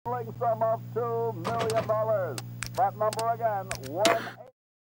whopping sum of $2 million. That number again, 1.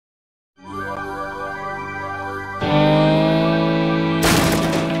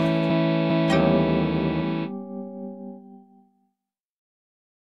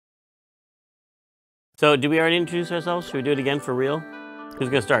 So, did we already introduce ourselves? Should we do it again for real? Who's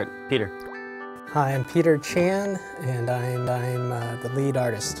gonna start? Peter. Hi, I'm Peter Chan, and I'm the lead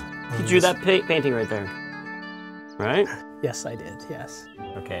artist. You drew that painting right there, right? Yes, I did, yes.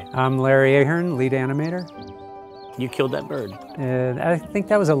 Okay. I'm Larry Ahern, lead animator. You killed that bird. And I think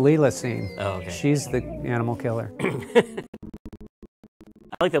that was a Leela scene. Oh, okay. She's the animal killer. I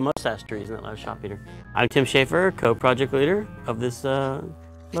like the mustache trees in that last shot, Peter. I'm Tim Schafer, co-project leader of this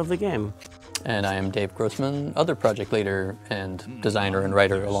lovely game. And I am Dave Grossman, other project leader and designer and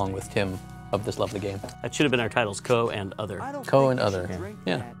writer along with Tim of this lovely game. That should have been our titles, Co and Other. Co and Other,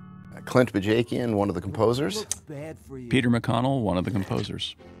 yeah. Clint Bajakian, one of the composers. Peter McConnell, one of the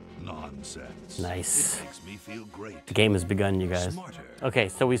composers. Nonsense. Nice. It makes me feel great. The game has begun, you guys. Okay,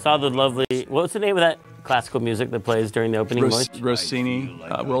 so we saw the lovely, what's the name of that classical music that plays during the opening voice? Rossini,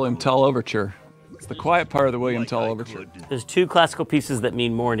 William Tell Overture. It's the quiet part of the William Tell Overture. There's two classical pieces that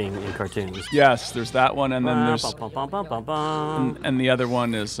mean morning in cartoons. Yes, there's that one, and then there's... And the other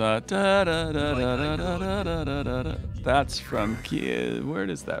one is... That's from... Where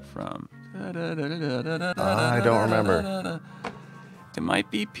is that from? I don't remember. It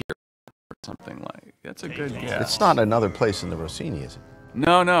might be Pier or something like. That's a good guess. It's not another place in the Rossini, is it?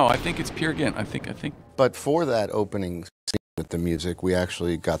 No, I think it's Peer Gynt. I think. But for that opening scene with the music, we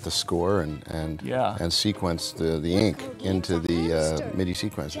actually got the score and sequenced the ink into the MIDI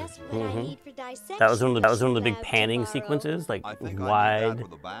sequencer. That was one of the big panning sequences, like wide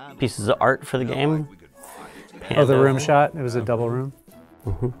pieces of art for the game. Oh, the room shot. It was a double room.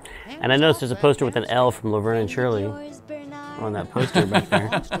 And I noticed there's a poster with an L from Laverne and Shirley on that poster back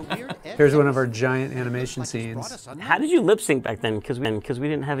there. Here's one of our giant animation scenes. How did you lip sync back then? Because we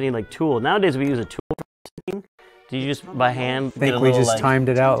didn't have any like tool. Nowadays we use a tool for syncing. Did you just by hand? I think we just timed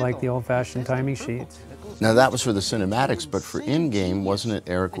it out like the old-fashioned timing sheets. Now that was for the cinematics, but for in-game, wasn't it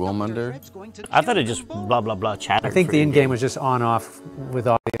Eric Wilmunder? I thought it just blah blah blah chattered. I think the in-game was just on-off with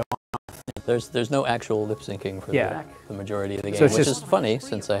audio. There's no actual lip syncing for the majority of the game, so which is funny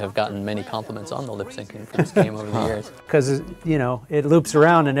since I have gotten many compliments on the lip syncing for this game over the years. Because, you know, it loops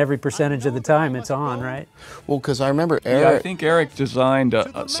around and every percentage of the time it's on, right? Well, because I remember Eric... Yeah, I think Eric designed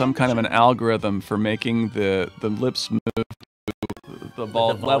some kind of an algorithm for making the lips move to the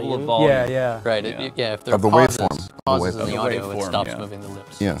level of volume. Yeah. Right, yeah. If there are pauses in the audio, it stops yeah. moving the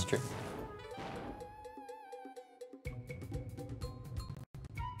lips. Yeah. That's true.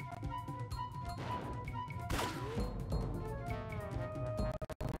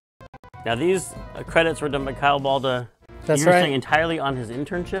 Now these credits were done by Kyle Balda. That's You're right. saying entirely on his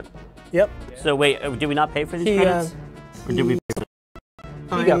internship? Yep. So wait, did we not pay for these credits? Or did we pay for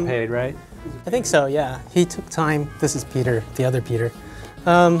them? He got paid, right? I think so, yeah. He took time. This is Peter, the other Peter.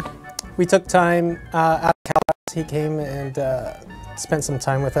 We took time out of Calabas. He came and spent some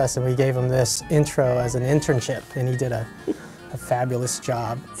time with us, and we gave him this intro as an internship, and he did a fabulous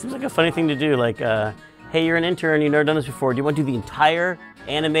job. Seems like a funny thing to do, like, hey, you're an intern, you've never done this before. Do you want to do the entire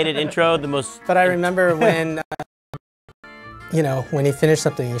animated intro, the most... But I remember when, you know, when he finished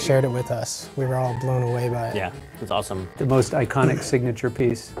something and shared it with us, we were all blown away by it. Yeah, it's awesome. The most iconic signature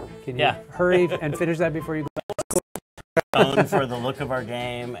piece. Can you hurry and finish that before you go? For the look of our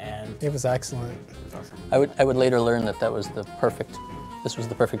game, and it was excellent. Awesome. I would later learn that this was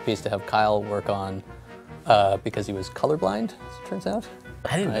the perfect piece to have Kyle work on because he was colorblind, as it turns out.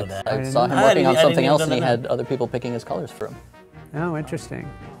 I didn't know that. I saw him working on something else and he had other people picking his colors for him. Oh,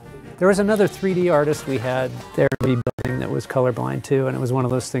 interesting. There was another 3D artist we had there building that was colorblind too, and it was one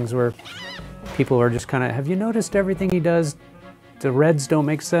of those things where people were just kind of, have you noticed everything he does? The reds don't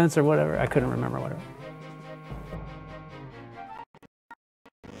make sense or whatever. I couldn't remember what it was.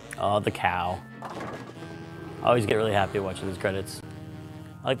 Oh, the cow. I always get really happy watching these credits.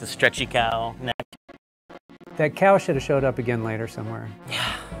 I like the stretchy cow neck. That cow should have showed up again later somewhere.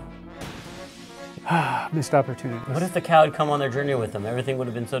 Yeah. Missed opportunities. What if the cow had come on their journey with them? Everything would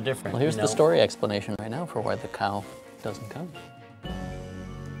have been so different. Well, here's the story explanation right now for why the cow doesn't come.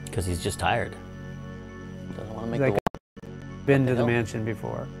 Because he's just tired. Doesn't want to make like been to the mansion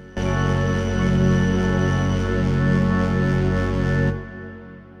before.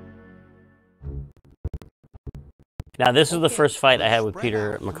 Now, this is the first fight I had with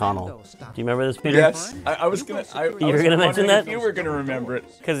Peter McConnell. Do you remember this, Peter? Yes, I was gonna. You were gonna mention that? If you were gonna remember it.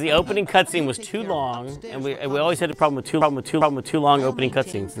 Because the opening cutscene was too long, and we always had a problem with too long opening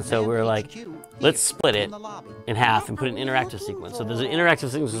cutscenes, and so we were like, let's split it in half and put an interactive sequence. So there's an interactive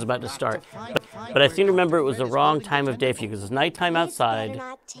sequence that's about to start. But I seem to remember it was the wrong time of day for you because it's nighttime outside.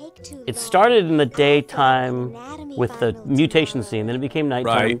 It started in the daytime with the mutation scene, then it became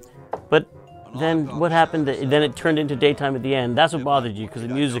nighttime. Right. But then what happened? Then it turned into daytime at the end. That's what bothered you because the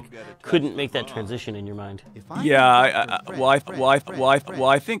music couldn't make that transition in your mind. Yeah,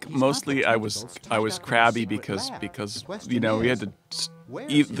 I think mostly I was crabby because you know we had to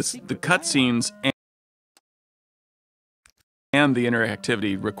the cutscenes and the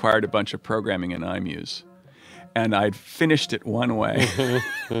interactivity required a bunch of programming in iMuse, and I'd finished it one way.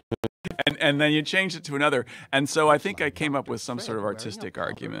 And then you changed it to another, and so I think I came up with some sort of artistic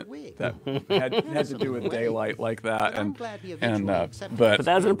argument that had to do with daylight like that, but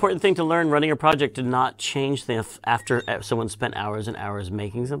that's an important thing to learn running a project, to not change things after someone spent hours and hours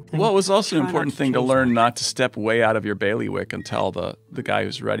making something. Well, it was also an important thing to learn not to step way out of your bailiwick and tell the guy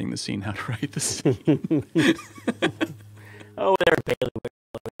who's writing the scene how to write the scene. Oh, they're bailiwick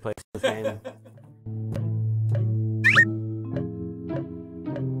all over the place in this game.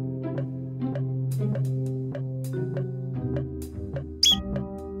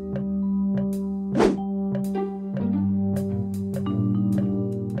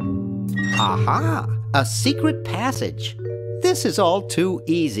 Aha! A secret passage. This is all too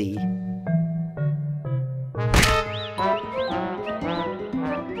easy.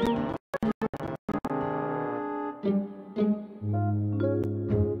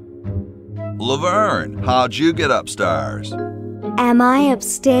 Laverne, how'd you get upstairs? Am I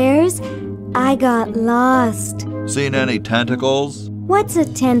upstairs? I got lost. Seen any tentacles? What's a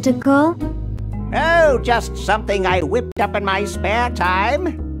tentacle? Oh, just something I whipped up in my spare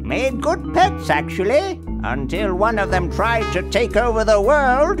time. Made good pets, actually, until one of them tried to take over the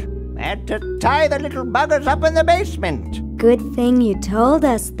world. Had to tie the little buggers up in the basement. Good thing you told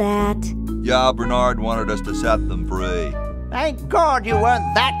us that. Yeah, Bernard wanted us to set them free. Thank God you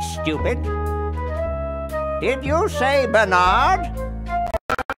weren't that stupid. Did you say Bernard?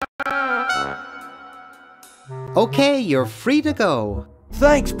 Okay, you're free to go.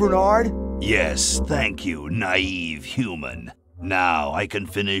 Thanks, Bernard. Yes, thank you, naive human. Now I can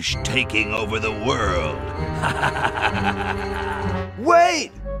finish taking over the world.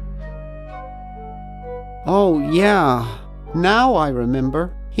 Wait! Oh, yeah. Now I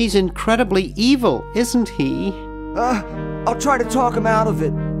remember. He's incredibly evil, isn't he? I'll try to talk him out of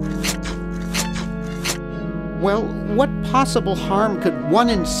it. Well, what possible harm could one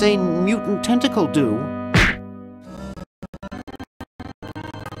insane mutant tentacle do?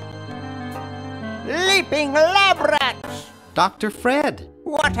 Leaping lab rats! Dr. Fred.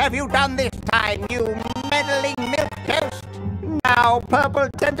 What have you done this time, you meddling milk toast? Now Purple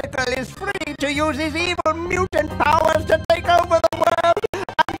Tentacle is free to use his evil mutant powers to take over the world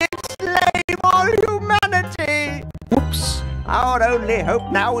and enslave all humanity! Whoops! Our only hope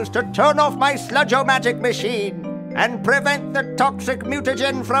now is to turn off my sludge-o-magic machine and prevent the toxic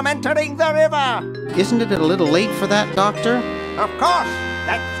mutagen from entering the river. Isn't it a little late for that, Doctor? Of course!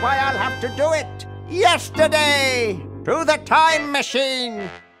 That's why I'll have to do it! Yesterday! To the time machine!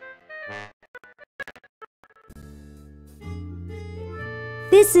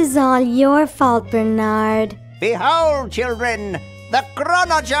 This is all your fault, Bernard. Behold, children, the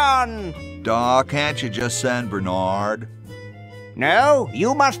Chronogon! Doc, can't you just send Bernard? No,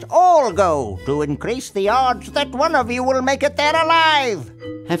 you must all go to increase the odds that one of you will make it there alive.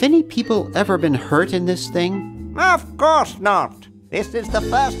 Have any people ever been hurt in this thing? Of course not. This is the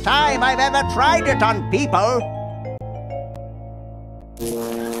first time I've ever tried it on people.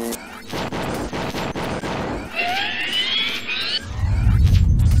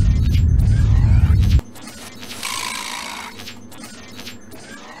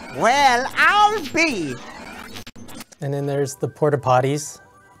 Well, I'll be. And then there's the porta potties,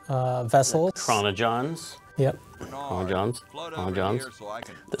 vessels. Chronojons. Yep. Chronojons.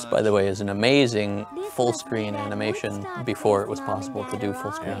 This, by the way, is an amazing full-screen animation before it was possible to do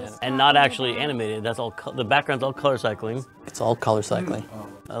full-screen animation. And not actually animated. That's all. The background's all color cycling. It's all color cycling.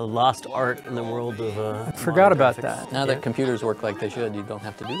 A lost art in the world of. I forgot about that. Now that computers work like they should, you don't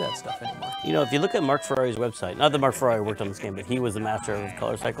have to do that stuff anymore. You know, if you look at Mark Ferrari's website, not that Mark Ferrari worked on this game, but he was the master of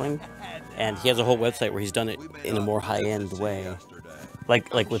color cycling, and he has a whole website where he's done it in a more high-end way.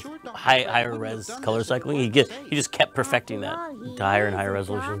 Like with higher res color cycling, he just kept perfecting that to higher and higher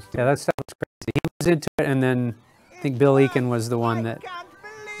resolutions. Yeah, that stuff was crazy. He was into it, and then I think Bill Eakin was the one that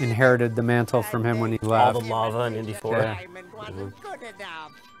inherited the mantle from him when he left. All the lava in Indy 4. Yeah.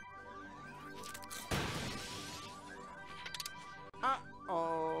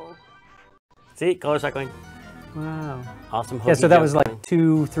 Uh-oh. See, color cycling. Wow. Awesome. Yeah, so that was jump. like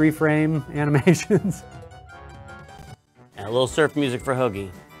 2-3 frame animations. And a little surf music for Hoagie.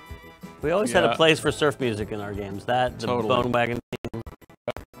 We always had Yeah. a place for surf music in our games. That, the Totally. Bone Wagon.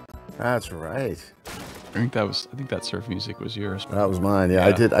 That's right. I think that surf music was yours. That was mine. Yeah,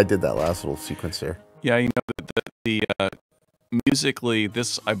 I did that last little sequence there. Yeah, you know, the musically,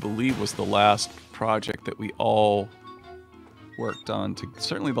 this I believe was the last project that we all worked on.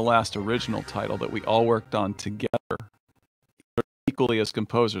 Certainly the last original title that we all worked on together, equally as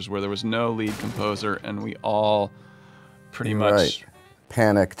composers, where there was no lead composer, and we all pretty much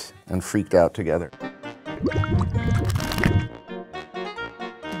panicked and freaked out together.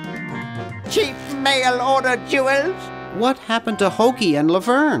 Cheap mail order jewels? What happened to Hoagie and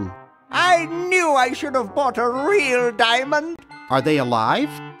Laverne? I knew I should have bought a real diamond. Are they alive?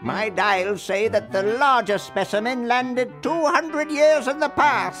 My dials say that the larger specimen landed 200 years in the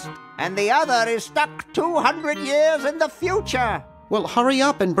past, and the other is stuck 200 years in the future. Well, hurry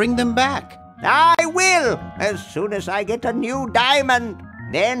up and bring them back. I will, as soon as I get a new diamond.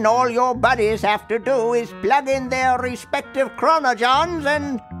 Then all your buddies have to do is plug in their respective chronogens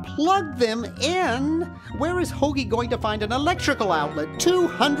and... Plug them in? Where is Hoagie going to find an electrical outlet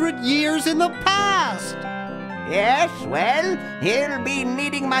 200 years in the past? Yes, well, he'll be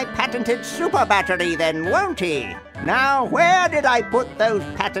needing my patented super battery then, won't he? Now, where did I put those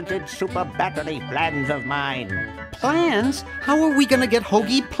patented super battery plans of mine? Plans? How are we going to get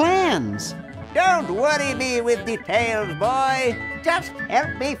Hoagie plans? Don't worry me with details, boy. Just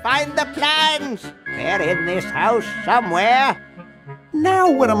help me find the plans. They're in this house somewhere.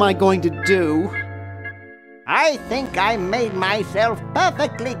 Now what am I going to do? I think I made myself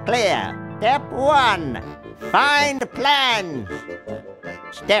perfectly clear. Step 1, find plans.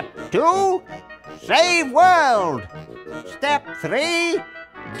 Step 2, save world. Step 3,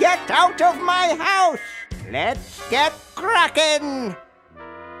 get out of my house. Let's get cracking.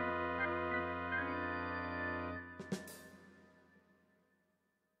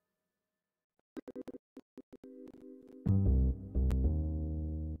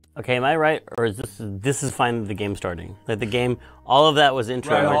 Okay, am I right, or is this is finally the game starting? Like the game, all of that was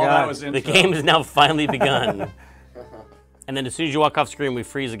intro. Right, all that was intro. The game has now finally begun. And then as soon as you walk off screen, we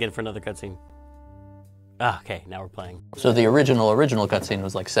freeze again for another cutscene. Ah, okay, now we're playing. So the original cutscene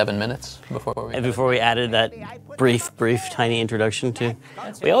was like 7 minutes before we added that brief, tiny introduction to.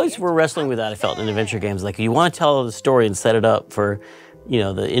 We always were wrestling with that. I felt in adventure games, like you want to tell the story and set it up for,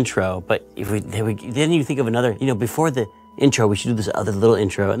 the intro. But then you think of another, before the intro, we should do this other little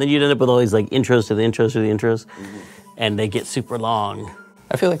intro, and then you'd end up with all these like intros to the intros to the intros, and they get super long.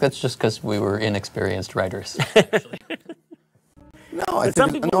 I feel like that's just because we were inexperienced writers. No, but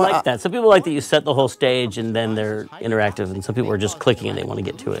some people like that. Some people like that you set the whole stage and then they're interactive, and some people are just clicking and they want to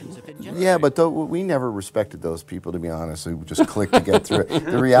get to it. Yeah, but we never respected those people, to be honest, who just clicked to get through it.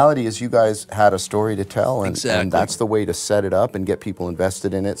 The reality is you guys had a story to tell, and that's the way to set it up and get people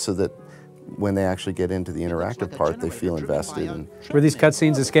invested in it so that when they actually get into the interactive part, they feel invested. Were these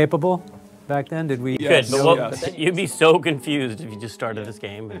cutscenes escapable back then? Did we? Yes, but you'd be so confused if you just started this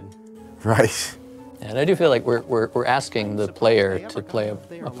game. Right. And I do feel like we're asking the player to play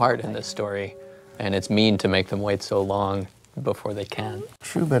a part in this story, and it's mean to make them wait so long before they can.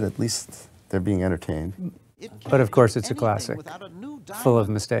 True, but at least they're being entertained. But of course, it's a classic, full of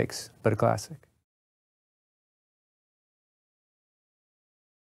mistakes, but a classic.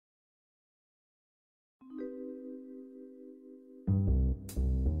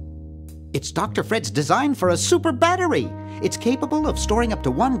 It's Dr. Fred's design for a super battery. It's capable of storing up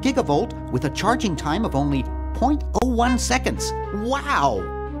to 1 gigavolt with a charging time of only 0.01 seconds. Wow!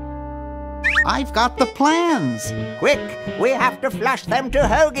 I've got the plans. Quick, we have to flush them to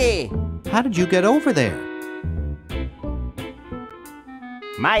Hoagie. How did you get over there?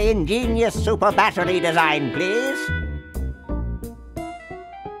 My ingenious super battery design, please.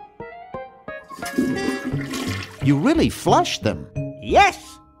 You really flushed them? Yes!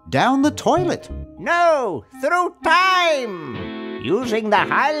 Down the toilet? No, through time! Using the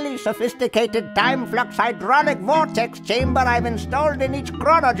highly sophisticated time flux hydraulic vortex chamber I've installed in each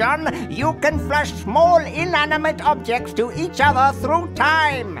chronogen, you can flush small inanimate objects to each other through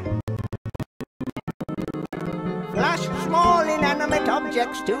time. Flush small inanimate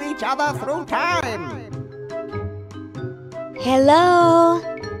objects to each other through time. Hello?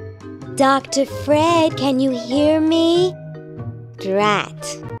 Dr. Fred, can you hear me?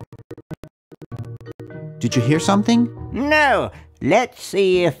 Drat. Did you hear something? No. Let's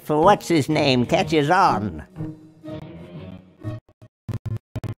see if what's-his-name catches on.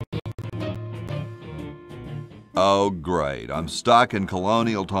 Oh, great. I'm stuck in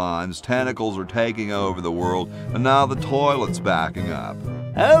colonial times, tentacles are taking over the world, and now the toilet's backing up.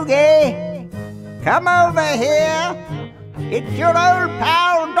 Hoagie, come over here. It's your old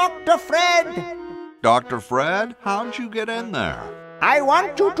pal, Dr. Fred. Dr. Fred, how'd you get in there? I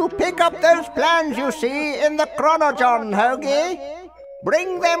want you to pick up those plans you see in the Chronogon, Hoagie.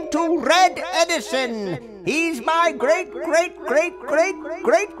 Bring them to Red Edison. He's my great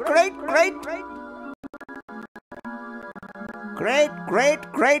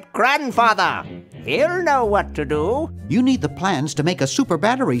grandfather. He'll know what to do. You need the plans to make a super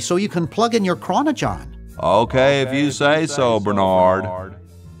battery so you can plug in your Chronogon. Okay, if you say so, Bernard.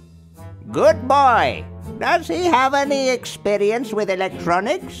 Good boy. Does he have any experience with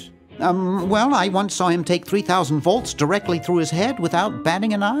electronics? Well, I once saw him take 3,000 volts directly through his head without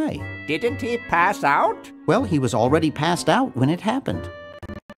batting an eye. Didn't he pass out? Well, he was already passed out when it happened.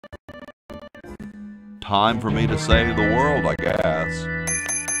 Time for me to save the world, I guess.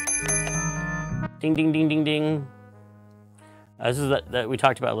 Ding, ding, ding, ding, ding. This is that we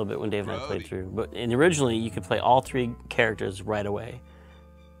talked about a little bit when Dave and I played through. But originally, you could play all 3 characters right away.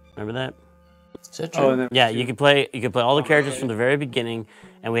 Remember that? Is that true? Yeah, you could play all the characters from the very beginning,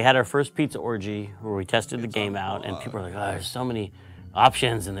 and we had our first pizza orgy where we tested the game out, and people were like, "Oh, there's so many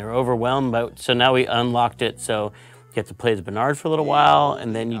options," and they were overwhelmed. So now we unlocked it, so you get to play as Bernard for a little while,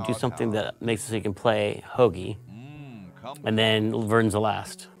 and then you do something that makes it so you can play Hoagie, and then Vern's the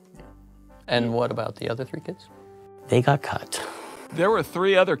last. And what about the other 3 kids? They got cut. There were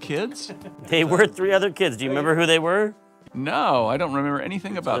 3 other kids? They were 3 other kids. Do you remember who they were? No, I don't remember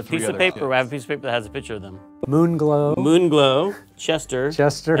anything about 3 other kids. I have a piece of paper that has a picture of them. Moonglow, Chester,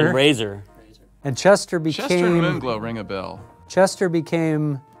 and Razor. And Chester became... Chester and Moonglow ring a bell. Chester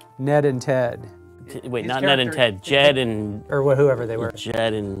became Ned and Ted. Wait, not Ned and Ted. Jed and... Or whoever they were.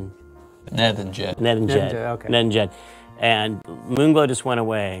 Jed and... Ned and Jed. Ned and Jed. Okay. Ned and Jed. And Moonglow just went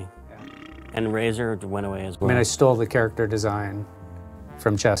away. And Razor went away as well. I mean, I stole the character design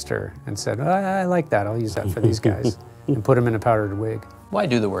from Chester and said, I like that. I'll use that for these guys. And put them in a powdered wig. Why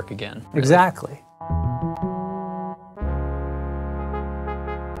do the work again? Really? Exactly.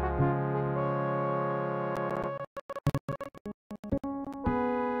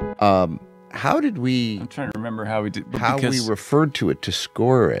 How did we... I'm trying to remember how we did... How we referred to it to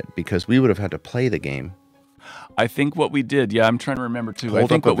score it, because we would have had to play the game. I think what we did, yeah, I'm trying to remember too. Hold I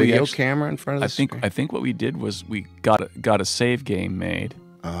think up a what we video actually, camera in front of the screen? I think what we did was we got a save game made,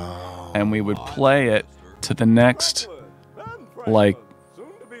 and we would play it to the next, like,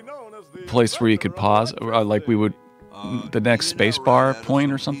 place where you could pause, or like we would, the next spacebar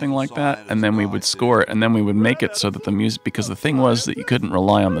point or something like that, and then we would score it, and then we would make it so that the music, because the thing was that you couldn't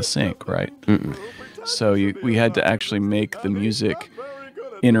rely on the sync, right? So we had to actually make the music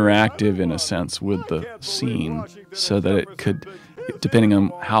interactive in a sense with the scene so that it could, depending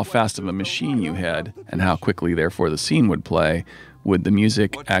on how fast of a machine you had and how quickly therefore the scene would play, would the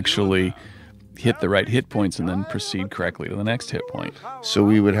music actually hit the right hit points and then proceed correctly to the next hit point. So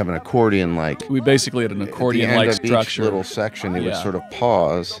we would have an accordion like... We basically had an accordion-like structure. Each little section, it would sort of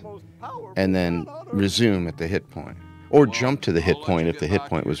pause and then resume at the hit point. Or jump to the hit point if the hit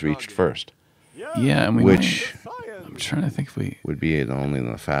point was reached first. Yeah, and which... I'm trying to think if we... Would be only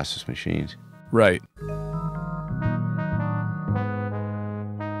the fastest machines. Right.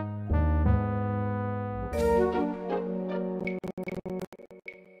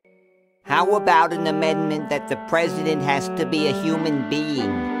 How about an amendment that the president has to be a human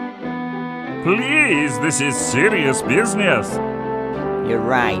being? Please, this is serious business. You're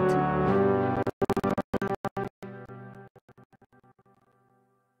right.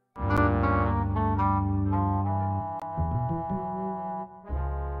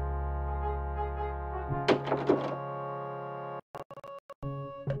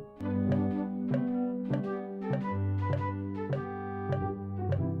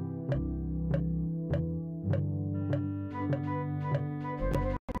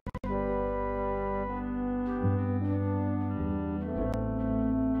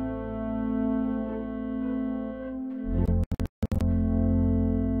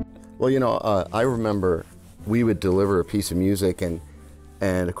 Well, you know, I remember we would deliver a piece of music, and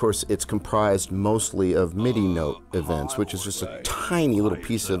of course it's comprised mostly of MIDI note events, which is just a tiny little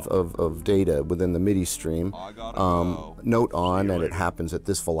piece of data within the MIDI stream. Note on, and it happens at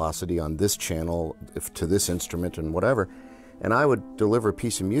this velocity on this channel to this instrument and whatever. And I would deliver a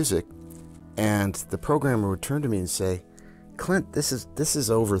piece of music, and the programmer would turn to me and say, Clint, this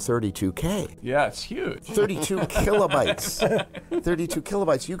is over 32K. Yeah, it's huge. 32 kilobytes. 32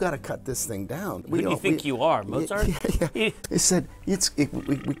 kilobytes. You got to cut this thing down. Who do you think you are, Mozart? Yeah. He said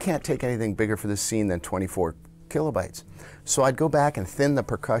we can't take anything bigger for this scene than 24 kilobytes. So I'd go back and thin the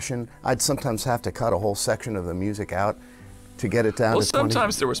percussion. I'd sometimes have to cut a whole section of the music out to get it down Well, to 20.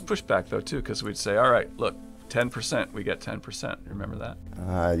 sometimes there was pushback though too, because we'd say, all right, look, 10%, we get 10%. Remember that?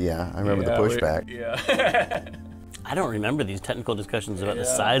 Yeah, I remember the pushback. Yeah. I don't remember these technical discussions about the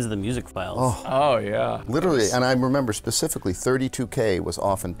size of the music files. Oh yeah. Literally, and I remember specifically 32K was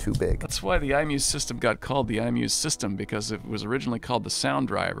often too big. That's why the iMuse system got called the iMuse system, because it was originally called the sound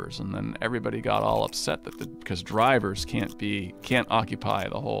drivers, and then everybody got all upset that because drivers can't occupy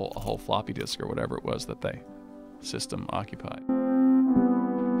a whole floppy disk or whatever it was that the system occupied.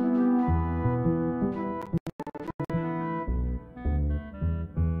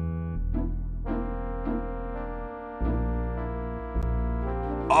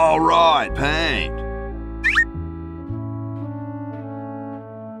 All right, paint.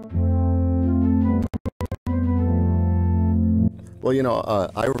 Well, you know,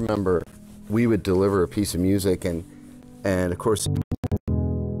 I remember we would deliver a piece of music, and of course.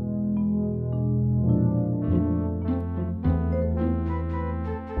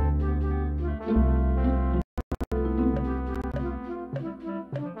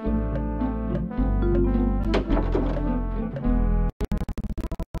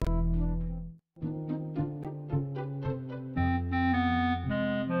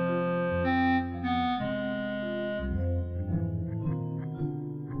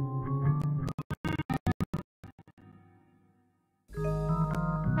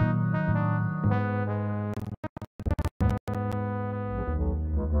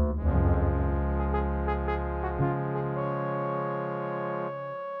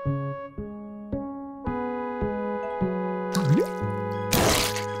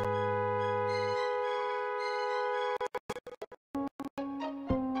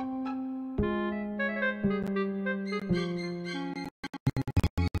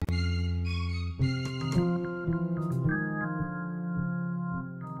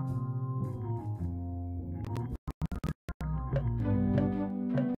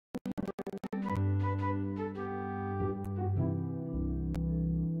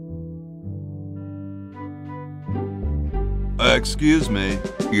 Excuse me.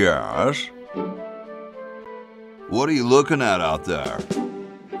 Yes? What are you looking at out there?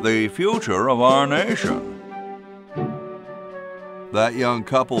 The future of our nation. That young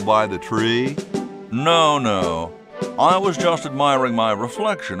couple by the tree? No. I was just admiring my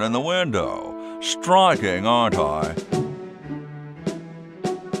reflection in the window. Striking, aren't I?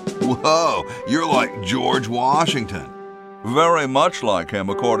 Whoa, you're like George Washington. Very much like him,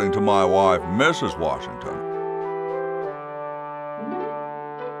 according to my wife, Mrs. Washington.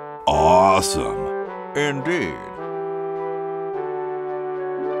 Awesome. Indeed.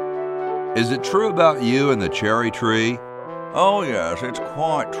 Is it true about you and the cherry tree? Oh yes, it's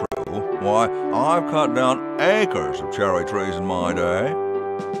quite true. Why, I've cut down acres of cherry trees in my day.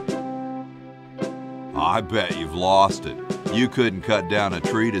 I bet you've lost it. You couldn't cut down a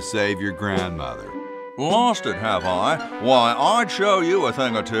tree to save your grandmother. Lost it, have I? Why, I'd show you a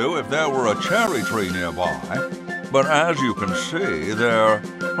thing or two if there were a cherry tree nearby. But as you can see,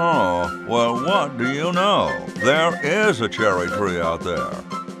 oh, well, what do you know? There is a cherry tree out there.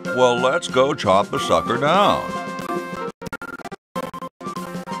 Well, let's go chop the sucker down.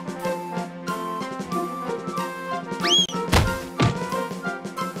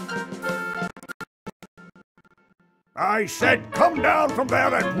 I said come down from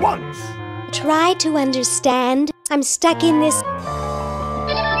there at once! Try to understand. I'm stuck in this...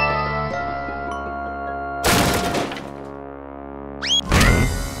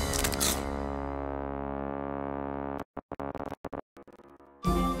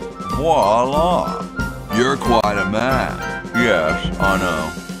 Voila! You're quite a man. Yes, I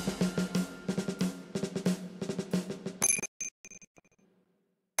know.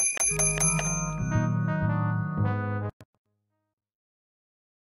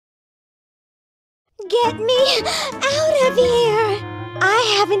 Get me out of here!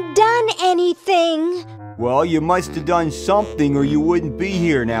 I haven't done anything. Well, you must have done something or you wouldn't be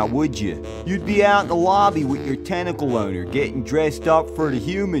here now, would you? You'd be out in the lobby with your tentacle owner getting dressed up for the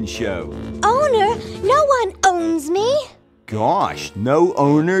human show. Owner? No one owns me. Gosh, no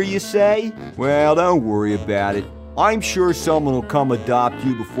owner, you say? Well, don't worry about it. I'm sure someone will come adopt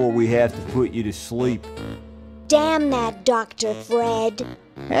you before we have to put you to sleep. Damn that Dr. Fred.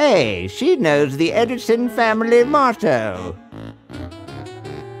 Hey, she knows the Edison family motto.